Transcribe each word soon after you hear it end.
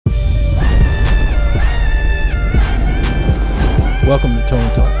Welcome to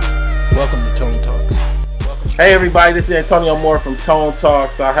Tone Talks. Welcome to Tone Talks. Hey everybody, this is Antonio Moore from Tone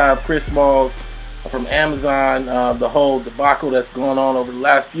Talks. I have Chris Smalls from Amazon. The whole debacle that's going on over the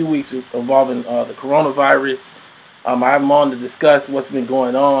last few weeks involving the coronavirus. I have him on to discuss what's been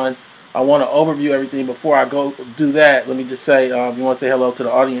going on. I want to overview everything. Before I go do that, let me just say, you want to say hello to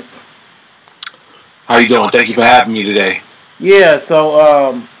the audience? How you doing? Thank you for having me today. Yeah,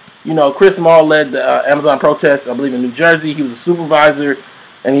 so, Chris Smalls led the Amazon protest, I believe, in New Jersey. He was a supervisor,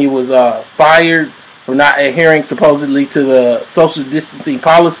 and he was fired for not adhering, supposedly, to the social distancing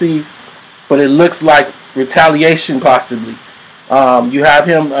policies. But it looks like retaliation, possibly. You have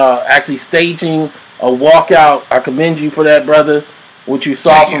him actually staging a walkout. I commend you for that, brother. What you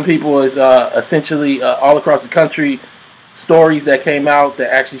saw from people is essentially all across the country, stories that came out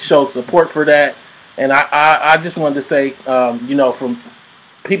that actually showed support for that. And I just wanted to say, from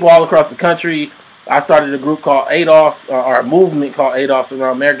people all across the country, I started a group called ADOS, or a movement called ADOS,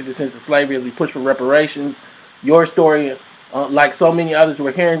 around American Descendants of Slavery, as we push for reparations. Your story, like so many others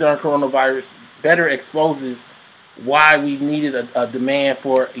we're hearing during coronavirus, better exposes why we needed a demand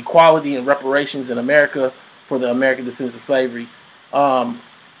for equality and reparations in America for the American Descendants of Slavery. I'll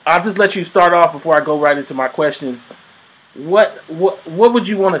just let you start off before I go right into my questions. What would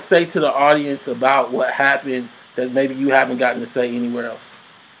you want to say to the audience about what happened that maybe you haven't gotten to say anywhere else?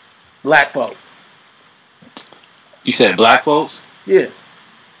 Black folk. You said black folks? Yeah.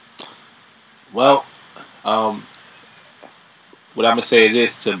 Well, what I'm gonna say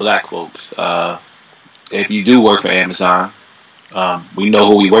is to black folks: if you do work for Amazon, we know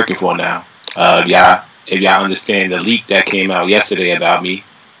who we working for now. If y'all understand the leak that came out yesterday about me,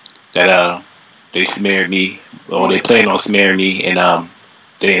 that they smeared me, or they plan on smearing me, and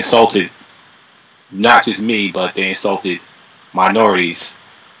they insulted not just me, but they insulted minorities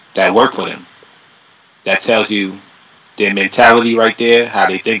that work for them. That tells you their mentality right there, how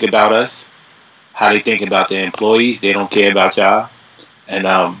they think about us, how they think about their employees. They don't care about y'all. And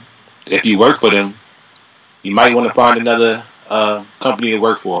if you work for them, you might want to find another company to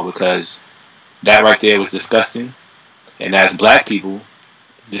work for, because that right there was disgusting. And as black people,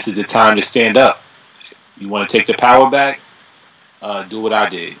 this is the time to stand up. You want to take the power back? Do what I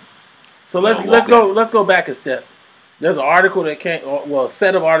did. So let's go back a step. There's an article that a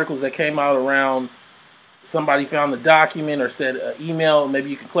set of articles that came out around. Somebody found a document or said an email.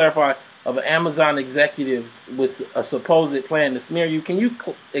 Maybe you can clarify, of an Amazon executive with a supposed plan to smear you. Can you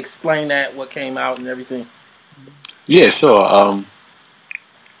explain that? What came out and everything? Yeah, sure.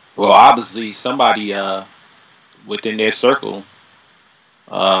 Well, obviously somebody within their circle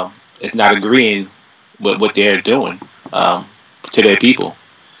is not agreeing with what they're doing to their people.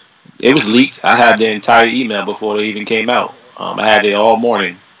 It was leaked. I had the entire email before it even came out. I had it all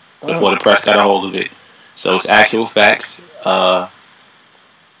morning before the press got a hold of it. So it's actual facts. What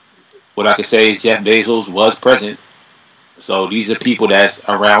I can say is Jeff Bezos was present. So these are people that's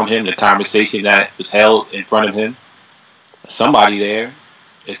around him, the conversation that was held in front of him. Somebody there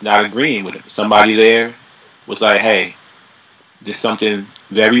is not agreeing with him. Somebody there was like, hey, there's something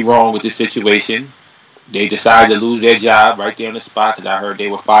very wrong with this situation. They decided to lose their job right there on the spot, because I heard they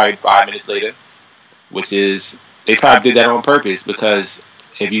were fired 5 minutes later, which is, they probably did that on purpose, because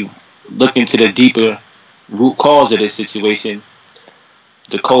if you look into the deeper root cause of this situation,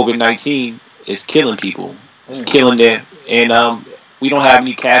 the COVID-19 is killing people. It's killing them. And we don't have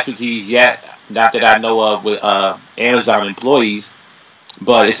any casualties yet, not that I know of, with Amazon employees,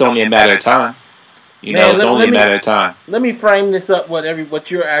 but it's only a matter of time. It's only a matter of time. Let me frame this up,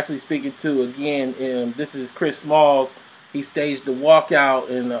 what you're actually speaking to. Again, this is Chris Smalls. He staged the walkout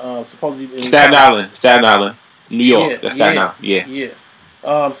in supposedly in Staten Island, New York. That's Staten Island.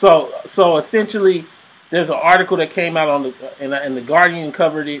 Yeah. So essentially, there's an article that came out on and the Guardian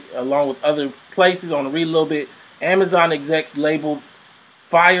covered it along with other places. I want to read a little bit. Amazon execs labeled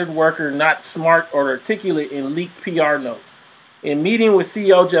fired worker not smart or articulate in leaked PR notes. In meeting with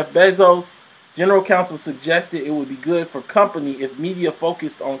CEO Jeff Bezos, General Counsel suggested it would be good for company if media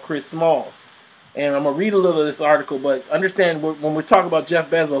focused on Chris Smalls. And I'm going to read a little of this article, but understand when we're talking about Jeff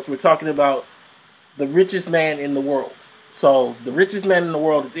Bezos, we're talking about the richest man in the world. So the richest man in the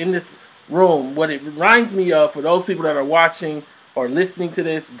world is in this room. What it reminds me of, for those people that are watching or listening to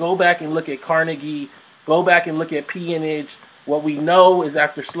this, go back and look at Carnegie, go back and look at peonage. What we know is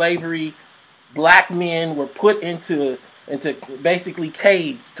after slavery, black men were put into basically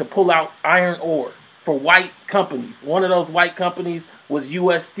caves to pull out iron ore for white companies. One of those white companies was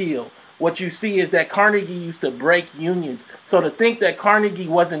U.S. Steel. What you see is that Carnegie used to break unions. So to think that Carnegie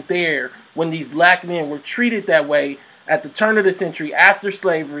wasn't there when these black men were treated that way at the turn of the century, after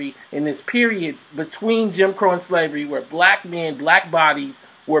slavery, in this period between Jim Crow and slavery, where black men, black bodies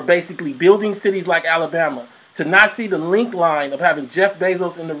were basically building cities like Alabama, to not see the link line of having Jeff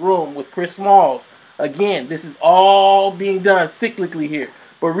Bezos in the room with Chris Smalls. Again, this is all being done cyclically here.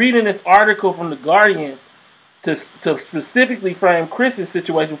 But reading this article from The Guardian to specifically frame Chris's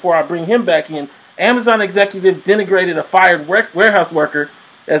situation before I bring him back in, Amazon executive denigrated a fired warehouse worker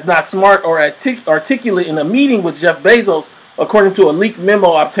as not smart or articulate in a meeting with Jeff Bezos, according to a leaked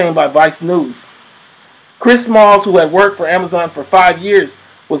memo obtained by Vice News. Chris Smalls, who had worked for Amazon for 5 years,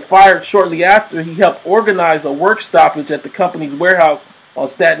 was fired shortly after he helped organize a work stoppage at the company's warehouse on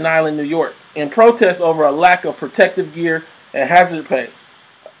Staten Island, New York, in protest over a lack of protective gear and hazard pay.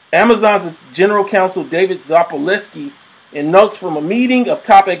 Amazon's general counsel David Zapoleski, in notes from a meeting of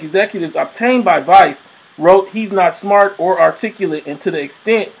top executives obtained by Vice, wrote, "He's not smart or articulate, and to the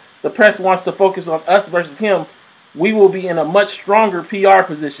extent the press wants to focus on us versus him, we will be in a much stronger PR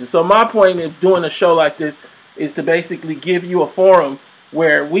position." So my point in doing a show like this is to basically give you a forum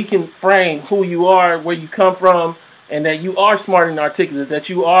where we can frame who you are, where you come from, and that you are smart and articulate, that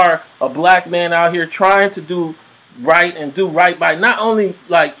you are a black man out here trying to do right and do right by not only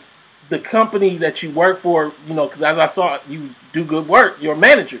like the company that you work for, you know, because as I saw, you do good work. You're a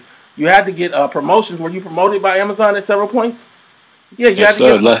manager. You had to get promotions. Were you promoted by Amazon at several points? Yeah, you yes, had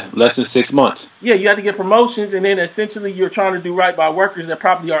to sir. Less than 6 months. Yeah, you had to get promotions, and then essentially you're trying to do right by workers that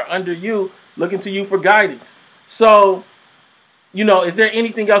probably are under you, looking to you for guidance. So, you know, is there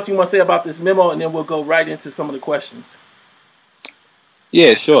anything else you want to say about this memo, and then we'll go right into some of the questions?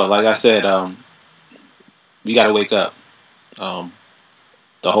 Yeah, sure. Like I said, we got to wake up.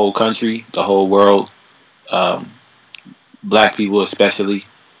 The whole country, the whole world, black people especially.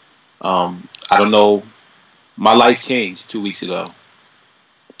 I don't know. My life changed 2 weeks ago.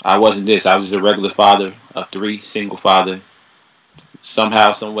 I wasn't this. I was a regular father of 3, single father.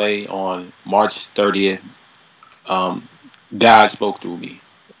 Somehow, some way, on March 30th, God spoke through me.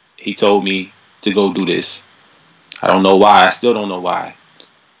 He told me to go do this. I don't know why. I still don't know why.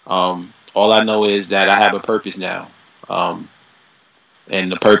 All I know is that I have a purpose now.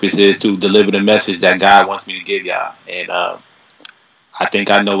 And the purpose is to deliver the message that God wants me to give y'all. And I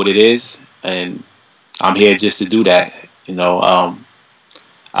think I know what it is. And I'm here just to do that. You know,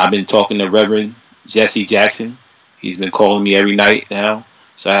 I've been talking to Reverend Jesse Jackson. He's been calling me every night now.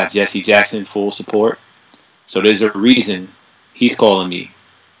 So I have Jesse Jackson full support. So there's a reason he's calling me.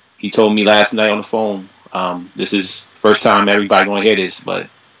 He told me last night on the phone, this is first time everybody going to hear this, but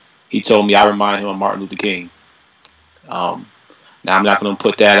he told me I remind him of Martin Luther King. Now, I'm not going to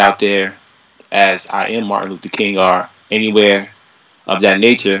put that out there as I am Martin Luther King or anywhere of that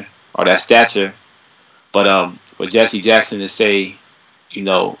nature or that stature. But for Jesse Jackson to say, you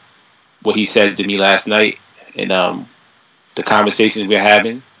know, what he said to me last night and the conversations we're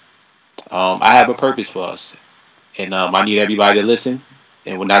having, I have a purpose for us. And I need everybody to listen.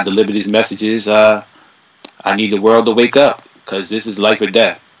 And when I deliver these messages, I need the world to wake up because this is life or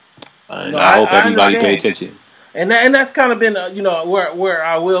death. And I hope everybody pay attention. And that's kind of been, you know, where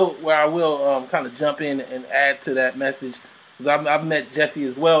I will kind of jump in and add to that message, because I've met Jesse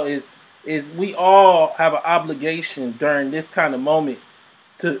as well. Is we all have an obligation during this kind of moment,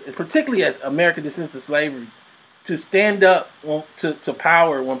 to particularly as America descends to slavery, to stand up to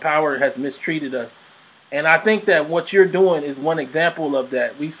power when power has mistreated us. And I think that what you're doing is one example of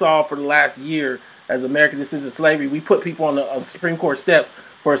that. We saw for the last year as America descends to slavery, we put people on the Supreme Court steps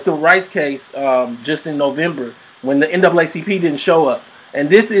for a civil rights case just in November when the NAACP didn't show up. And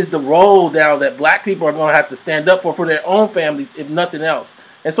this is the role now that black people are going to have to stand up for their own families, if nothing else.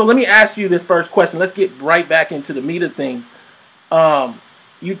 And so let me ask you this first question. Let's get right back into the meat of things.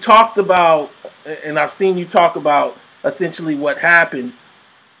 You talked about, and I've seen you talk about essentially what happened.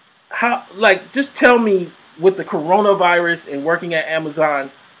 How, like, just tell me, with the coronavirus and working at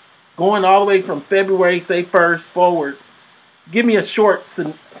Amazon, going all the way from February, say 1st forward, give me a short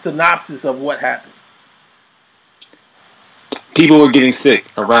synopsis of what happened. People were getting sick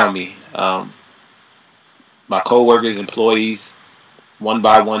around me. My coworkers, employees, one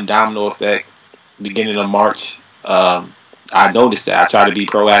by one, domino effect. Beginning of March, I noticed that. I tried to be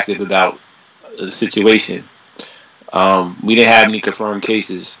proactive about the situation. We didn't have any confirmed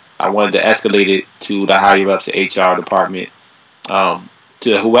cases. I wanted to escalate it to the higher ups, the HR department,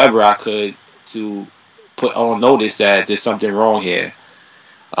 to whoever I could, to put on notice that there's something wrong here.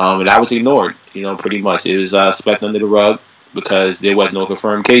 And I was ignored, you know, pretty much. It was swept under the rug because there was no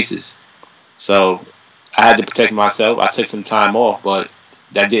confirmed cases. So I had to protect myself. I took some time off, but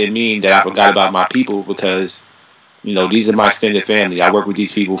that didn't mean that I forgot about my people because, you know, these are my extended family. I work with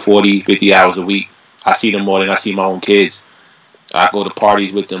these people 40, 50 hours a week. I see them more than I see my own kids. I go to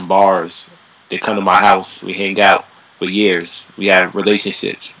parties with them, bars. They come to my house. We hang out for years. We have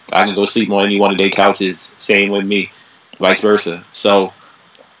relationships. I can go sleep on any one of their couches. Same with me, vice versa. So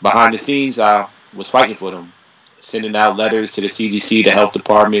behind the scenes, I was fighting for them, sending out letters to the CDC, the health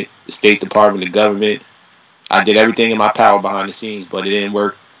department, the State Department, the government. I did everything in my power behind the scenes, but it didn't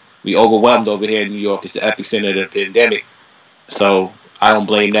work. We overwhelmed over here in New York. It's the epicenter of the pandemic. So I don't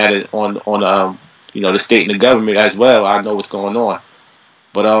blame that on the state and the government as well. I know what's going on.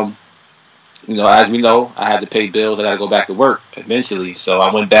 But as we know, I had to pay bills. I got to go back to work eventually. So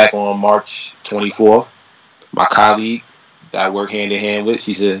I went back on March 24th. My colleague that I work hand in hand with,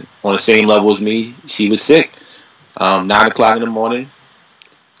 she's on the same level as me. She was sick. 9 o'clock in the morning.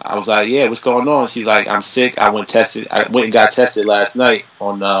 I was like, yeah, what's going on? She's like, I'm sick. I went and got tested last night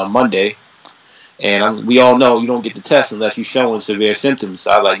on Monday. And we all know you don't get the test unless you're showing severe symptoms.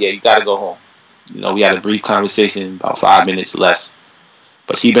 So I was like, yeah, you got to go home. We had a brief conversation, about 5 minutes less.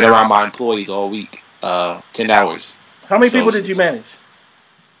 But she's been around my employees all week, 10 hours. How many people did you manage?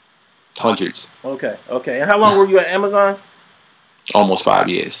 Hundreds. Okay. And how long were you at Amazon? Almost 5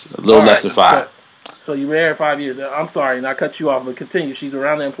 years. A little less than 5. So you were there 5 years. I'm sorry, and I cut you off, but continue. She's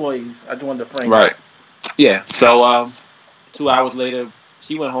around the employees. I just wanted to frame Right. Yeah. So 2 hours later,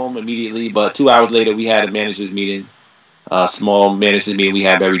 she went home immediately, but 2 hours later, we had a managers meeting, a small managers meeting we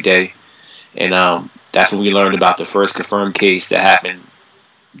have every day. And that's when we learned about the first confirmed case that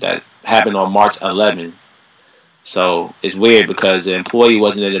happened on March 11th. So it's weird because the employee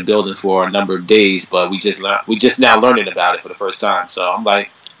wasn't in the building for a number of days, but we just now learning about it for the first time. So I'm like,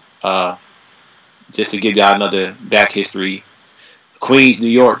 just to give y'all another back history, Queens, New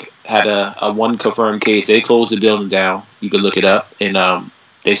York had a one confirmed case. They closed the building down. You can look it up, and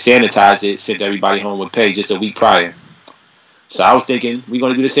they sanitized it, sent everybody home with pay just a week prior. So I was thinking we're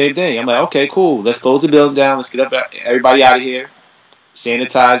going to do the same thing. I'm like, okay, cool. Let's close the building down. Let's get everybody out of here,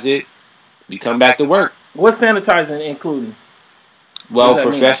 sanitize it. We come back to work. What's sanitizing including? Well,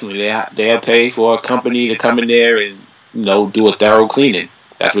 professionally, they'll pay for a company to come in there and do a thorough cleaning.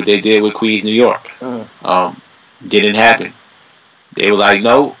 That's what they did with Queens, New York. Didn't happen. They were like,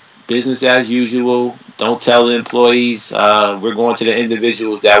 no, business as usual. Don't tell the employees. We're going to the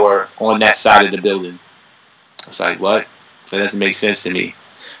individuals that were on that side of the building. I was like, what? That doesn't make sense to me.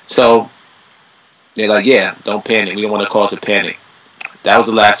 So they're like, yeah, don't panic. We don't want to cause a panic. That was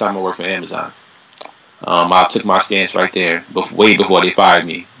the last time I worked for Amazon. I took my stance right there, way before they fired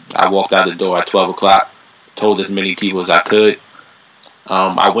me. I walked out the door at 12 o'clock, told as many people as I could.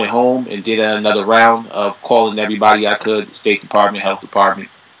 I went home and did another round of calling everybody I could, State Department, Health Department.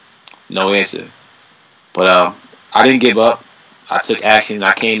 No answer. But I didn't give up. I took action.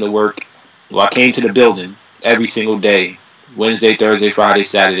 I came to work. Well, I came to the building every single day, Wednesday, Thursday, Friday,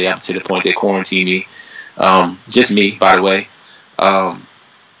 Saturday, up to the point they quarantined me. Just me, by the way.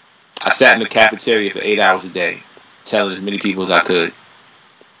 I sat in the cafeteria for 8 hours a day, telling as many people as I could.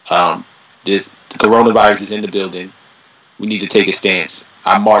 The coronavirus is in the building. We need to take a stance.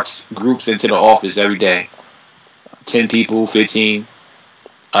 I marched groups into the office every day. 10 people, 15,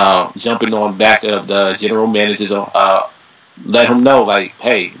 jumping on back of the general managers, let him know, like,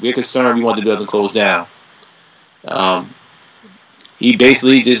 hey, we're concerned. We want the building closed down. He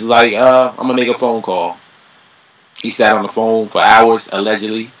basically just like, I'm going to make a phone call. He sat on the phone for hours,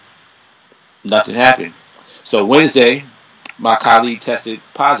 allegedly. Nothing happened. So Wednesday, my colleague tested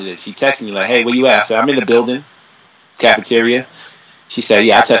positive. She texted me like, hey, where you at? I said, I'm in the building, cafeteria. She said,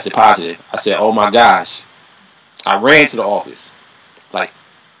 yeah, I tested positive. I said, oh my gosh. I ran to the office. Like,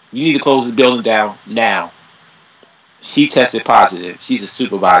 you need to close this building down now. She tested positive. She's a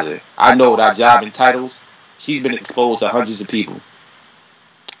supervisor. I know what our job entitles. She's been exposed to hundreds of people.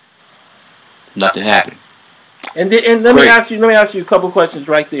 Nothing happened. And let me ask you a couple questions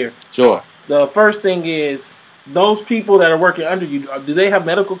right there. Sure. The first thing is, those people that are working under you, do they have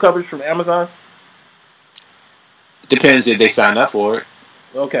medical coverage from Amazon? Depends if they sign up for it.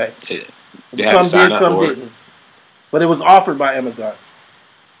 Okay. They have to sign up for it. Didn't. But it was offered by Amazon.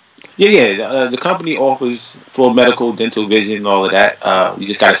 Yeah. The company offers full medical, dental, vision, and all of that. You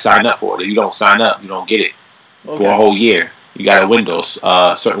just got to sign up for it. If you don't sign up, you don't get it for a whole year. You got a window,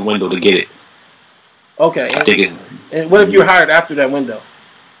 certain window to get it. Okay. And what if you're hired after that window?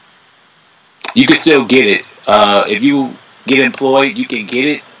 You can still get it. If you get employed, you can get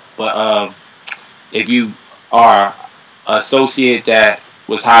it. But if you are an associate that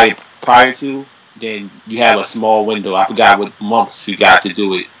was hired prior to, then you have a small window. I forgot what months you got to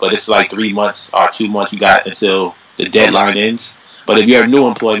do it, but it's like 3 months or 2 months you got until the deadline ends. But if you're a new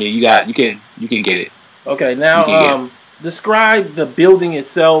employment, you can get it. Okay, now describe the building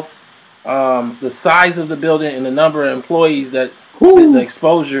itself the size of the building and the number of employees the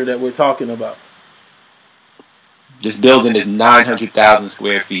exposure that we're talking about. This building is 900,000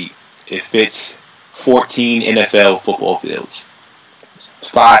 square feet. It fits 14 NFL football fields.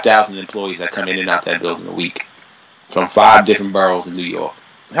 5,000 employees that come in and out that building a week from 5 different boroughs in New York.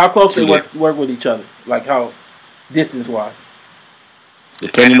 How close they work with each other? Like how distance-wise?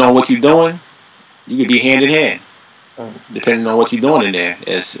 Depending on what you're doing, you could be hand in hand. Depending on what you're doing in there.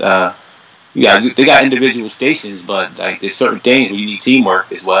 It's they got individual stations, but like there's certain things where you need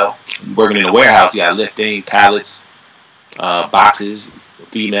teamwork as well. Working in a warehouse, you got lifting, pallets, boxes,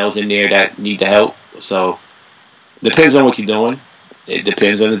 females in there that need the help. So depends on what you're doing. It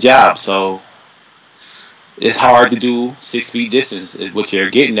depends on the job. So it's hard to do 6 feet distance. What you're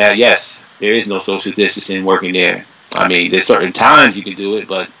getting at, yes, there is no social distancing working there. I mean, there's certain times you can do it,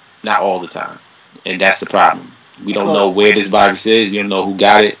 but not all the time. And that's the problem. We don't know where this virus is. You don't know who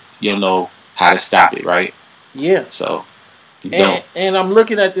got it. You don't know how to stop it, right? Yeah. So, you don't. And I'm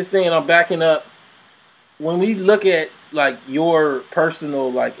looking at this thing and I'm backing up. When we look at, like, your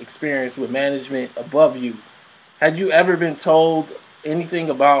personal, like, experience with management above you, had you ever been told anything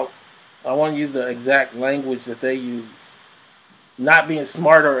about, I want to use the exact language that they use, not being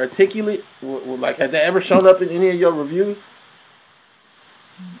smart or articulate? Like, had that ever shown up in any of your reviews?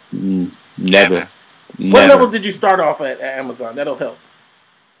 Never. What level did you start off at Amazon? That'll help.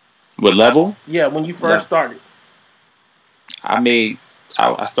 What level? Yeah, when you first started. I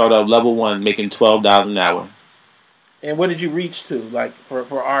started off level 1 making $12 an hour. And what did you reach to, like,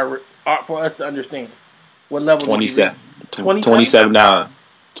 for us to understand? What level? 27. Did you reach? $27?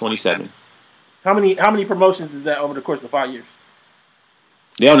 27. How many promotions is that over the course of 5 years?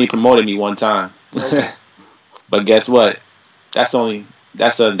 They only promoted me one time. Okay. But guess what? That's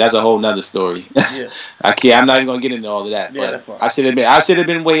a whole nother story. Yeah. I'm not even gonna get into all of that. Yeah, but that's fine. I should have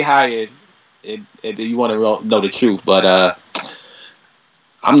been way higher if you want to know the truth. But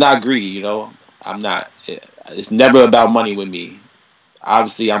I'm not greedy, you know. I'm not. It's never about money with me.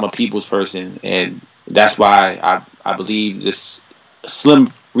 Obviously, I'm a people's person, and that's why I believe this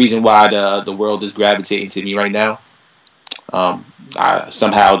slim reason why the world is gravitating to me right now.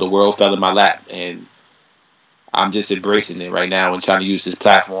 Somehow the world fell in my lap, and I'm just embracing it right now and trying to use this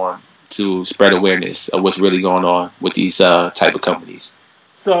platform to spread awareness of what's really going on with these type of companies.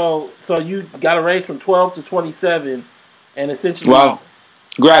 So you got a raise from 12 to 27, and essentially. Well,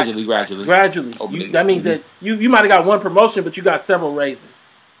 gradually. That means that you might have got one promotion, but you got several raises.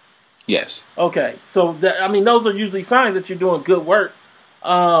 Yes. Okay, so those are usually signs that you're doing good work.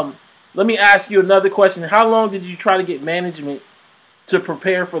 Let me ask you another question. How long did you try to get management to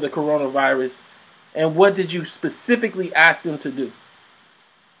prepare for the coronavirus, and what did you specifically ask them to do?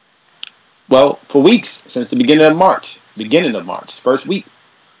 Well, for weeks, since the beginning of March, first week.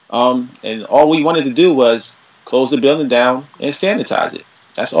 And all we wanted to do was close the building down and sanitize it.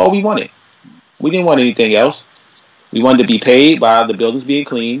 That's all we wanted. We didn't want anything else. We wanted to be paid while the building's being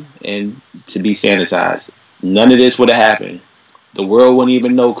cleaned and to be sanitized. None of this would have happened. The world wouldn't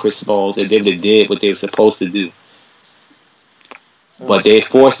even know Chris Smalls if they did what they were supposed to do. But they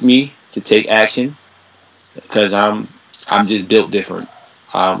forced me to take action because I'm just built different.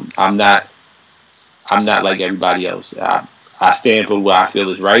 I'm not like everybody else. I stand for what I feel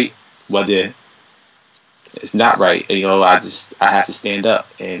is right, whether it's not right. You know, I have to stand up,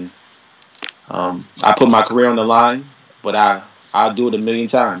 and I put my career on the line, but I'll do it a million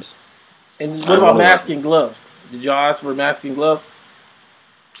times. And what about mask and gloves? Did y'all ask for mask and gloves?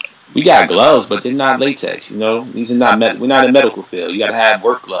 We got gloves, but they're not latex. You know, these are not. We're not in medical field. You got to have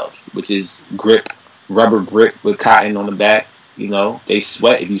work gloves, which is rubber grip with cotton on the back. You know, they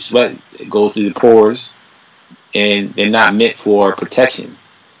sweat. If you sweat, it goes through the pores, and they're not meant for protection,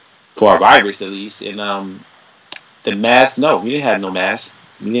 for a virus at least. And the mask, no, we didn't have no mask.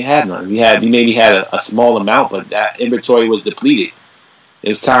 We didn't have none. We maybe had a small amount, but that inventory was depleted. It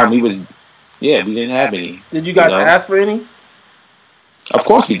was time we didn't have any. Did you guys ask for any? Of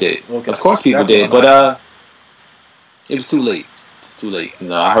course we did. Okay. Of course people did, but it was too late. Too late. You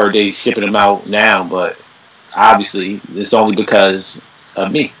know, I heard they shipping them out now, but obviously it's only because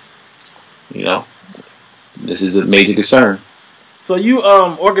of me. You know, this is a major concern. So you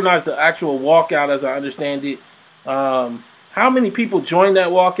organized the actual walkout, as I understand it. How many people joined that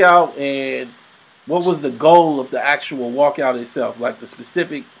walkout, and what was the goal of the actual walkout itself, like the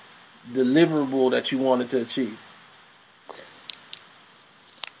specific deliverable that you wanted to achieve?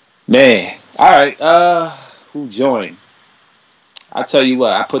 Man, all right. Who joined? I tell you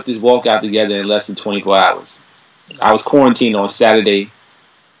what, I put this walkout together in less than 24 hours. I was quarantined on Saturday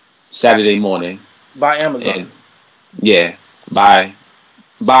morning. By Amazon. And, yeah, by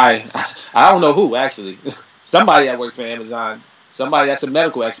by I don't know who actually. Somebody that worked for Amazon. Somebody that's a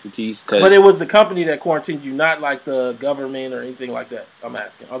medical expertise. But it was the company that quarantined you, not like the government or anything like that. I'm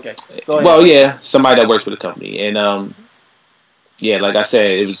asking. Okay. Go ahead. Well, yeah, somebody that works for the company, and yeah, like I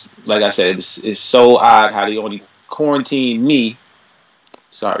said, it's so odd how they only quarantined me.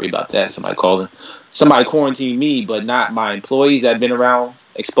 Sorry about that. Somebody calling. Somebody quarantined me, but not my employees that have been around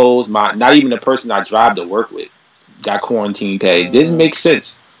exposed. Not even the person I drive to work with got quarantine pay. Didn't make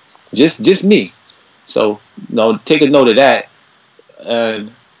sense. Just me. So take a note of that. I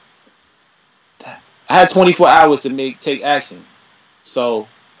had 24 hours to take action. So,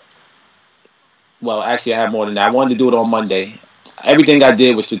 well, actually, I had more than that. I wanted to do it on Monday. Everything I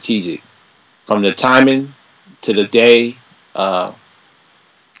did was strategic, from the timing to the day.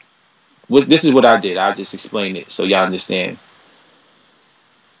 This is what I did. I'll just explain it so y'all understand.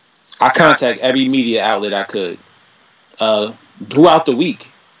 I contact every media outlet I could throughout the week.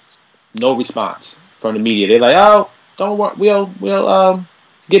 No response from the media. They're like, "Oh, don't worry, we'll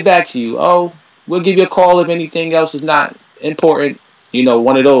get back to you. Oh, we'll give you a call if anything else is not important."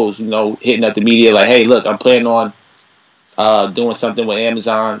 One of those. Hitting up the media like, "Hey, look, I'm planning on doing something with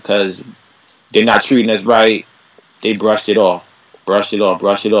Amazon because they're not treating us right." They brushed it off.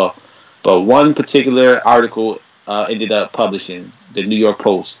 But one particular article ended up publishing, the New York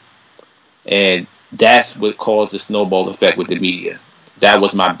Post, and that's what caused the snowball effect with the media. That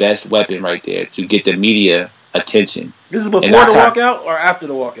was my best weapon right there to get the media attention. This is before the walkout or after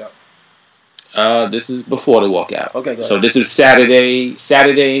the walkout? This is before the walkout. Okay, go ahead. So this is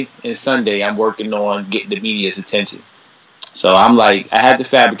Saturday and Sunday. I'm working on getting the media's attention. So I'm like, I had to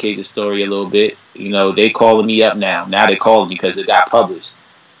fabricate the story a little bit. They calling me up now. Now they calling me because it got published.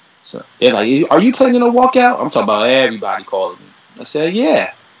 So they're like, "Are you planning a walkout?" I'm talking about everybody calling me. I said,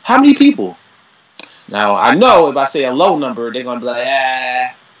 "Yeah." How many people? Now I know if I say a low number, they're gonna be like,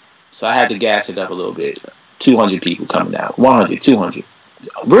 "Ah." So I had to gas it up a little bit. 200 people coming out. 100, 200.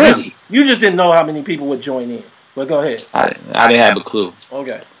 Really? You just didn't know how many people would join in. But go ahead. I didn't have a clue.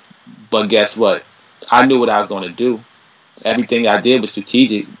 Okay. But guess what? I knew what I was going to do. Everything I did was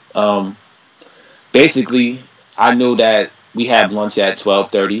strategic. Basically, I knew that we had lunch at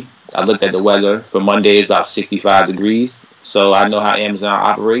 12:30. I looked at the weather. For Monday, it's about 65 degrees. So I know how Amazon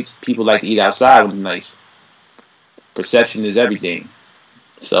operates. People like to eat outside when it's nice. Perception is everything.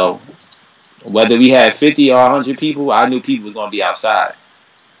 So whether we had 50 or 100 people, I knew people was going to be outside.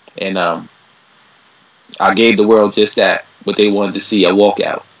 And I gave the world just that, what they wanted to see, a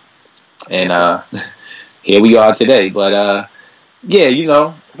walkout. And here we are today. But, yeah,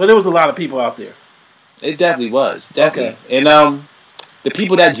 But there was a lot of people out there. It definitely was. Definitely. Okay. And the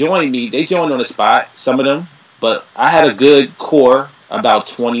people that joined me, they joined on the spot, some of them. But I had a good core, about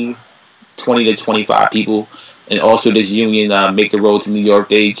 20 to 25 people. And also this union, Make the Road to New York,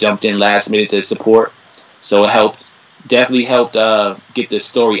 they jumped in last minute to support. So it definitely helped get the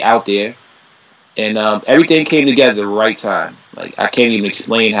story out there. And everything came together at the right time. Like, I can't even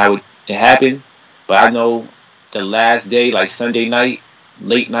explain how it happened. But I know the last day, like Sunday night,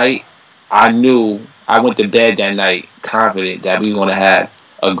 late night, I knew I went to bed that night confident that we were going to have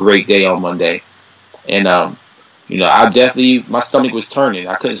a great day on Monday. And, my stomach was turning.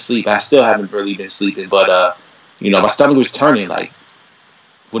 I couldn't sleep. I still haven't really been sleeping. But, my stomach was turning. Like,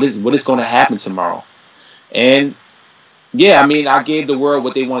 what is going to happen tomorrow? And, yeah, I gave the world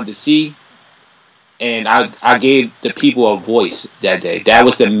what they wanted to see. And I gave the people a voice that day. That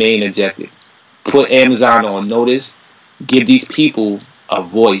was the main objective. Put Amazon on notice. Give these people a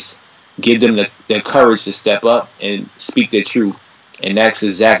voice. Give them the courage to step up and speak their truth. And that's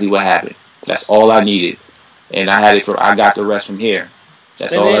exactly what happened. That's all I needed. And I got the rest from here.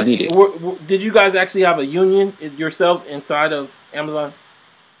 That's all I needed. Did you guys actually have a union yourself inside of Amazon?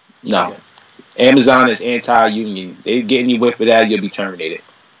 No. Okay. Amazon is anti-union. They getting you whipped for that, you'll be terminated.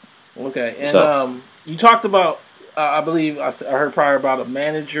 Okay. And you talked about, I believe I heard prior about a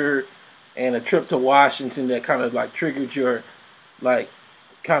manager and a trip to Washington that kind of like triggered your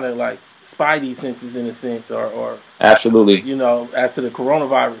kind of like spidey senses in a sense, or absolutely, as to the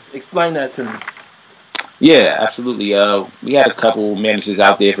coronavirus. Explain that to me. Yeah, absolutely. We had a couple managers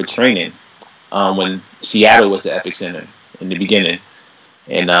out there for training when Seattle was the epicenter in the beginning,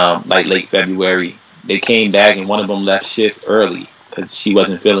 and like late February, they came back and one of them left shift early because she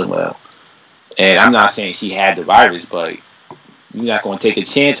wasn't feeling well. And I'm not saying she had the virus, but you're not going to take a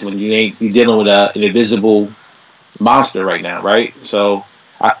chance when you're dealing with an invisible monster right now, right? So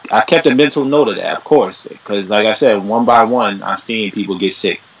I kept a mental note of that, of course, because like I said, one by one, I'm seeing people get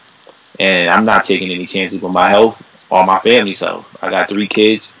sick. And I'm not taking any chances with my health or my family's health. I got 3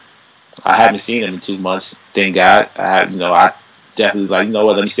 kids. I haven't seen them in 2 months, thank God. I definitely like, you know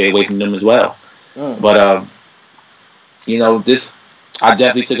what, let me stay away from them as well. Mm. But you know, I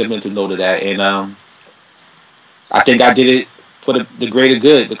definitely took a mental note of that, and I think I did it for the greater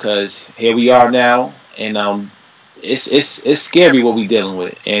good, because here we are now, and it's scary what we're dealing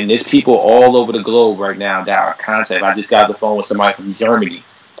with, and there's people all over the globe right now that are contact. I just got the phone with somebody from Germany.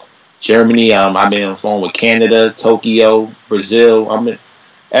 I've been on the phone with Canada, Tokyo, Brazil.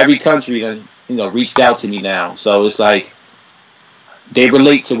 Every country that, you know, reached out to me now. So it's like they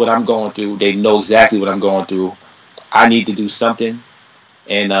relate to what I'm going through. They know exactly what I'm going through. I need to do something,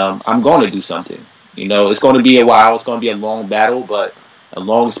 and I'm going to do something. You know, it's going to be a while. It's going to be a long battle, but as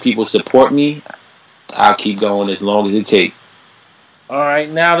long as people support me, I'll keep going as long as it takes. All right.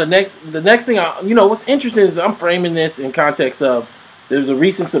 Now the next thing, what's interesting is I'm framing this in context of there's a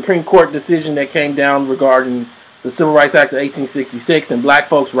recent Supreme Court decision that came down regarding the Civil Rights Act of 1866 and black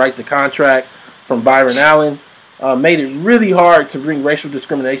folks' right to contract from Byron Allen. Made it really hard to bring racial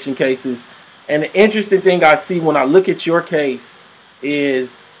discrimination cases. And the interesting thing I see when I look at your case is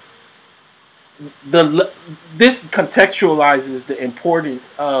this contextualizes the importance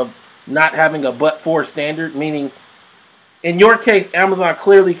of not having a but-for standard, meaning in your case, Amazon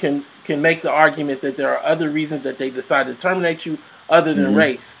clearly can make the argument that there are other reasons that they decided to terminate you other than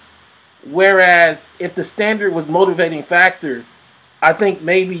race. Whereas if the standard was motivating factor, I think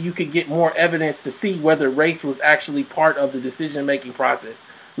maybe you could get more evidence to see whether race was actually part of the decision-making process.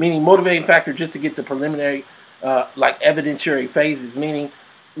 Meaning motivating factor just to get the preliminary, like evidentiary phases.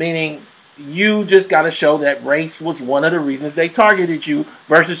 Meaning you just got to show that race was one of the reasons they targeted you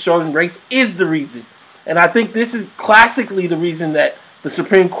versus showing race is the reason. And I think this is classically the reason that the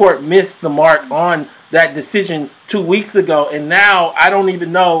Supreme Court missed the mark on that decision 2 weeks ago. And now I don't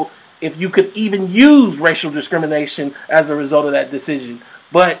even know if you could even use racial discrimination as a result of that decision.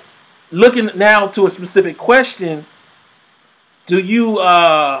 But looking now to a specific question, do you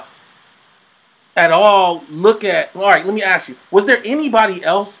at all look at, all right, let me ask you, was there anybody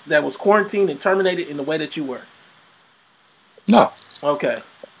else that was quarantined and terminated in the way that you were? No. Okay.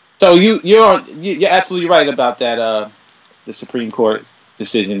 So you're absolutely right about that. The Supreme Court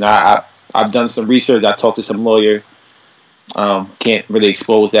decision. I've done some research. I talked to some lawyers. Can't really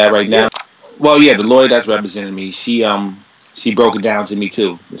expose that right now. Well, yeah, the lawyer that's representing me, she broke it down to me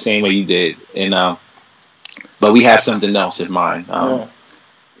too, the same way you did. And but we have something else in mind.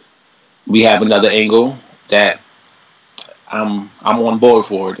 We have another angle that I'm on board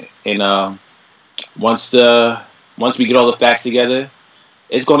for it. And once we get all the facts together,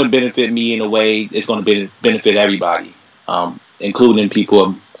 it's going to benefit me in a way. It's going to benefit everybody, including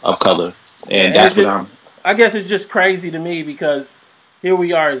people of color. And that's what I guess it's just crazy to me because here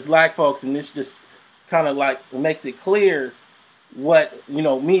we are as black folks, and this just kind of like makes it clear what,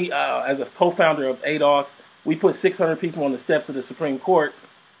 me as a co-founder of ADOS, we put 600 people on the steps of the Supreme Court,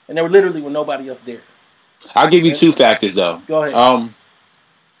 and there were literally with nobody else there. I'll give you two factors, though. Go ahead.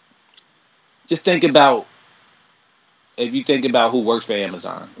 Just think about, if you think about who works for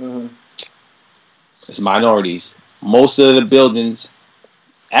Amazon, it's minorities. Most of the buildings,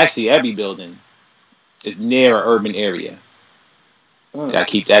 actually every building, is near an urban area. Gotta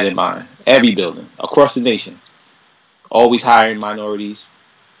keep that in mind. Every building across the nation, always hiring minorities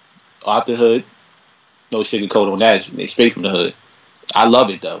out the hood. No sugarcoat on that. They straight from the hood. I love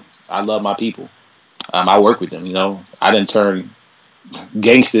it though. I love my people. I work with them. I done turn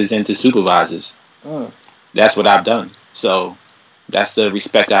gangsters into supervisors. That's what I've done. So that's the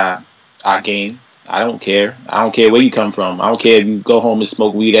respect I gain. I don't care. I don't care where you come from. I don't care if you go home and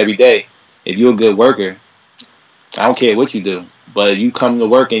smoke weed every day. If you're a good worker, I don't care what you do. But if you come to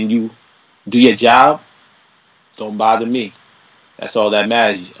work and you do your job, don't bother me. That's all that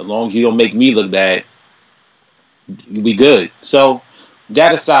matters. As long as you don't make me look bad, we good. So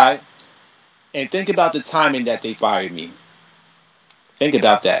that aside, and think about the timing that they fired me. Think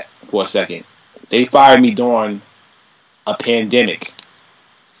about that for a second. They fired me during a pandemic.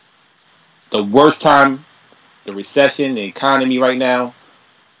 The worst time, the recession, the economy right now.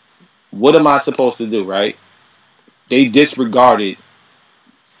 What am I supposed to do, right? They disregarded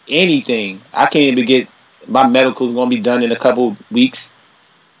anything. I can't even get, my medical's going to be done in a couple weeks.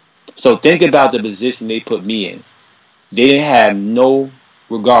 So think about the position they put me in. They didn't have no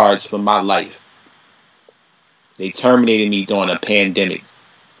regards for my life. They terminated me during a pandemic.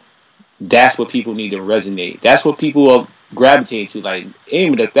 That's what people need to resonate. That's what people are gravitating to. Like,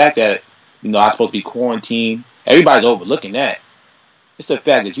 even the fact that, I'm supposed to be quarantined. Everybody's overlooking that. It's the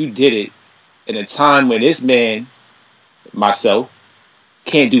fact that you did it in a time when this man, myself,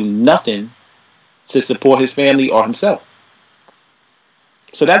 can't do nothing to support his family or himself.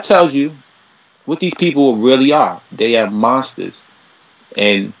 So that tells you what these people really are. They are monsters.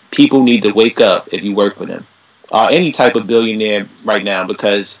 And people need to wake up if you work for them. Any type of billionaire right now,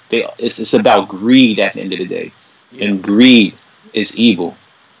 because it's about greed at the end of the day. Yeah. And greed is evil.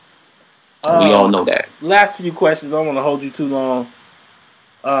 We all know that. Last few questions. I don't want to hold you too long.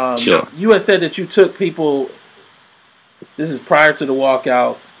 Sure. You had said that you took people, this is prior to the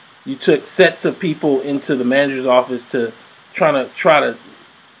walkout, you took sets of people into the manager's office to try to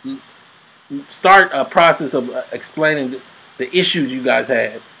start a process of explaining the issues you guys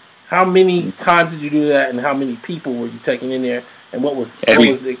had. How many times did you do that, and how many people were you taking in there, and what was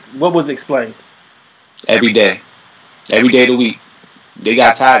explained? Every day of the week. They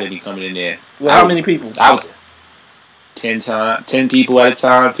got tired of me coming in there. Well, how many people? I was 10 people at a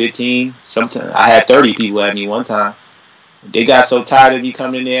time, 15. Sometimes I had 30 people at me one time. They got so tired of me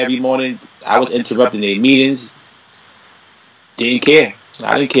coming in there every morning. I was interrupting their meetings. Didn't care.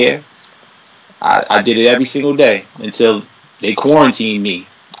 I didn't care. I did it every single day until they quarantined me.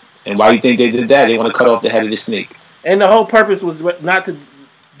 And why do you think they did that? They want to cut off the head of the snake. And the whole purpose was not to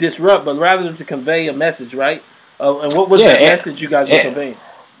disrupt, but rather to convey a message, right? And what was the message you guys were conveying?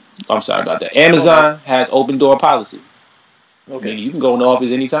 I'm sorry about that. Amazon has open door policy. Okay. You can go in the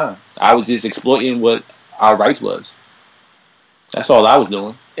office anytime. I was just exploiting what our rights was. That's all I was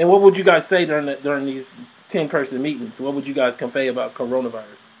doing. And what would you guys say during these 10-person meetings? What would you guys convey about coronavirus?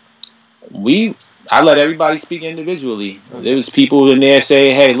 I let everybody speak individually. There was people in there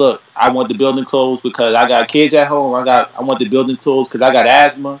saying, "Hey, look, I want the building closed because I got kids at home. I want the building closed because I got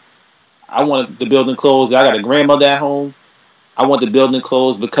asthma. I want the building closed. I got a grandmother at home. I want the building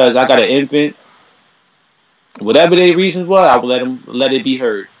closed because I got an infant." Whatever their reasons were, I would let it be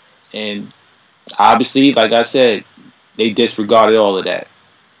heard. And obviously, like I said, they disregarded all of that.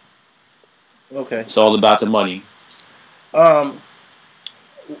 Okay. It's all about the money.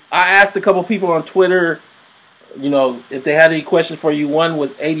 I asked a couple people on Twitter, if they had any questions for you. One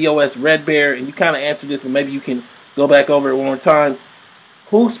was ADOS Red Bear, and you kind of answered this, but maybe you can go back over it one more time.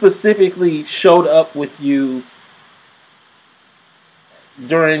 Who specifically showed up with you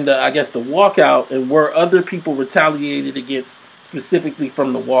during the walkout, and were other people retaliated against specifically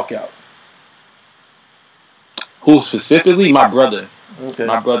from the walkout? Who specifically? My brother. Okay.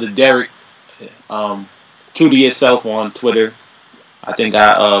 My brother Derek. True to yourself on Twitter. I think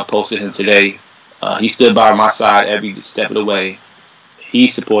I posted him today. He stood by my side every step of the way. He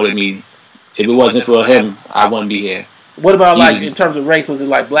supported me. If it wasn't for him, I wouldn't be here. What about in terms of race? Was it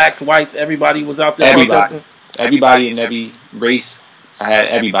like blacks, whites? Everybody was out there. Everybody in every race. I had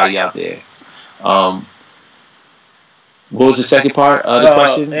everybody out there. What was the second part of the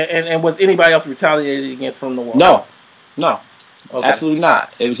question? And was anybody else retaliated against from the wall? No, okay. Absolutely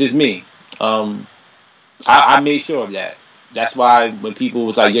not. It was just me. I made sure of that. That's why when people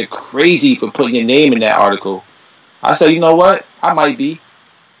was like, "You're crazy for putting your name in that article," I said, "You know what? I might be,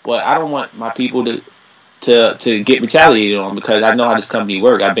 but I don't want my people to get retaliated on because I know how this company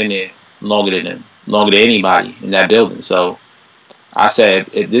works. I've been there longer than them, longer than anybody in that building. So I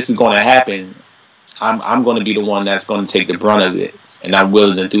said, if this is going to happen, I'm going to be the one that's going to take the brunt of it, and I'm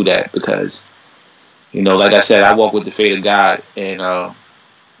willing to do that because, like I said, I walk with the faith of God, and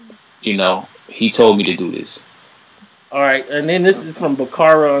He told me to do this." All right, and then this is from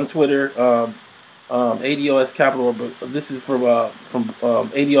Bakara on Twitter, ADOS Capital. This is from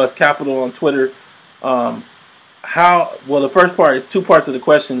ADOS Capital on Twitter. The first part is two parts of the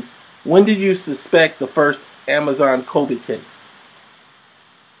question. When did you suspect the first Amazon COVID case?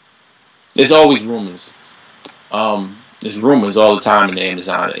 There's always rumors. There's rumors all the time in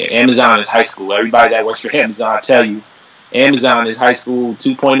Amazon. Amazon is high school. Everybody that works for Amazon tell you Amazon is high school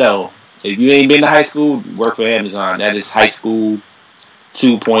 2.0. If you ain't been to high school, work for Amazon. That is high school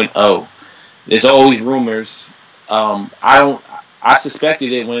 2.0. There's always rumors. I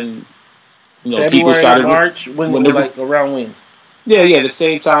suspected it when February, people started March. Around when? Yeah, the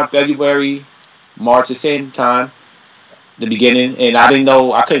same time. February, March, the same time. The beginning, and I didn't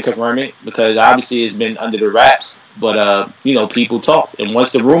know. I couldn't confirm it because obviously it's been under the wraps. But people talk, and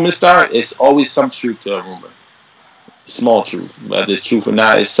once the rumors start, it's always some truth to a rumor. Small truth, whether it's truth or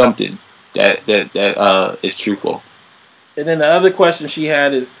not, it's something that is truthful. And then the other question she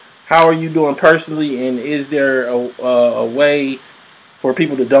had is, how are you doing personally, and is there a way for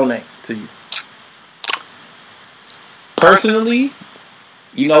people to donate to you? Personally,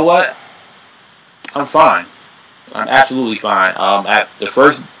 you know what? I'm fine. I'm absolutely fine. At the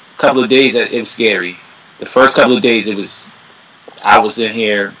first couple of days, it was scary. The first couple of days, I was in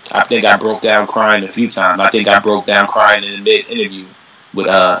here. I think I broke down crying a few times. I think I broke down crying in the mid-interview.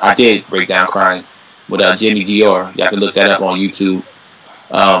 I did break down crying with Jimmy Dior. Y'all can look that up on YouTube.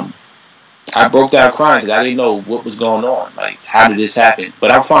 I broke down crying because I didn't know what was going on. Like, how did this happen?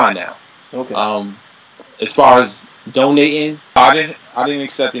 But I'm fine now. Okay. As far as donating, I didn't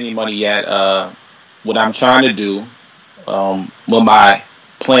accept any money yet. What I'm trying to do, what my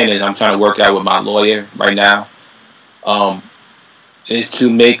plan is, I'm trying to work out with my lawyer right now, is to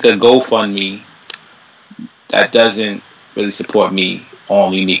make a GoFundMe that doesn't really support me,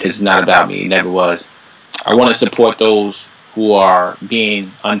 only me, because it's not about me. It never was. I want to support those who are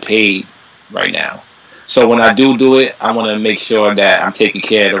being unpaid right now. So when I do it, I want to make sure that I'm taking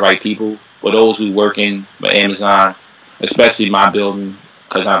care of the right people. For those who work in Amazon, especially my building,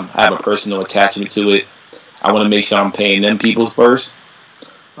 because I have a personal attachment to it, I want to make sure I'm paying them people first.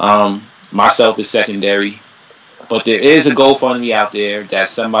 Myself is secondary. But there is a GoFundMe out there that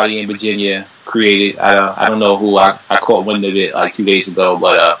somebody in Virginia created. I don't know who. I caught wind of it like 2 days ago.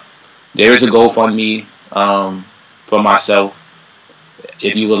 But there is a GoFundMe for myself.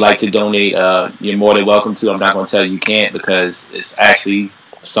 If you would like to donate, you're more than welcome to. I'm not going to tell you can't, because it's actually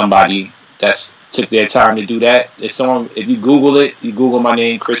somebody that's took their time to do that. It's on. If you Google it, you Google my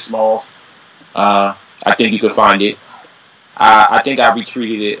name, Chris Smalls. I think you can find it. I think I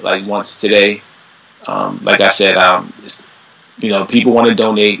retweeted it like once today. Like I said, people want to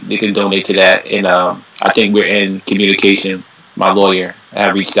donate, they can donate to that, and I think we're in communication. My lawyer, I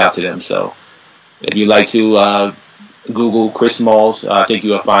reached out to them, so if you'd like to Google Chris Smalls, I think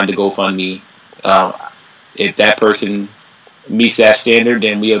you will find the GoFundMe. If that person meets that standard,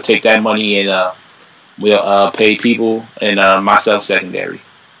 then we'll take that money and we'll pay people and myself secondary.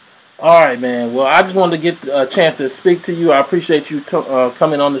 All right, man. Well, I just wanted to get a chance to speak to you. I appreciate you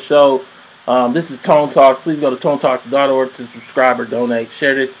coming on the show. This is Tone Talks. Please go to tonetalks.org to subscribe or donate.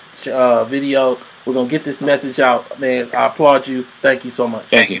 Share this video. We're going to get this message out. Man, I applaud you. Thank you so much.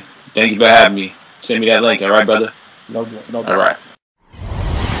 Thank you. Thank you for having me. Send me that link. All right, brother? No. All right.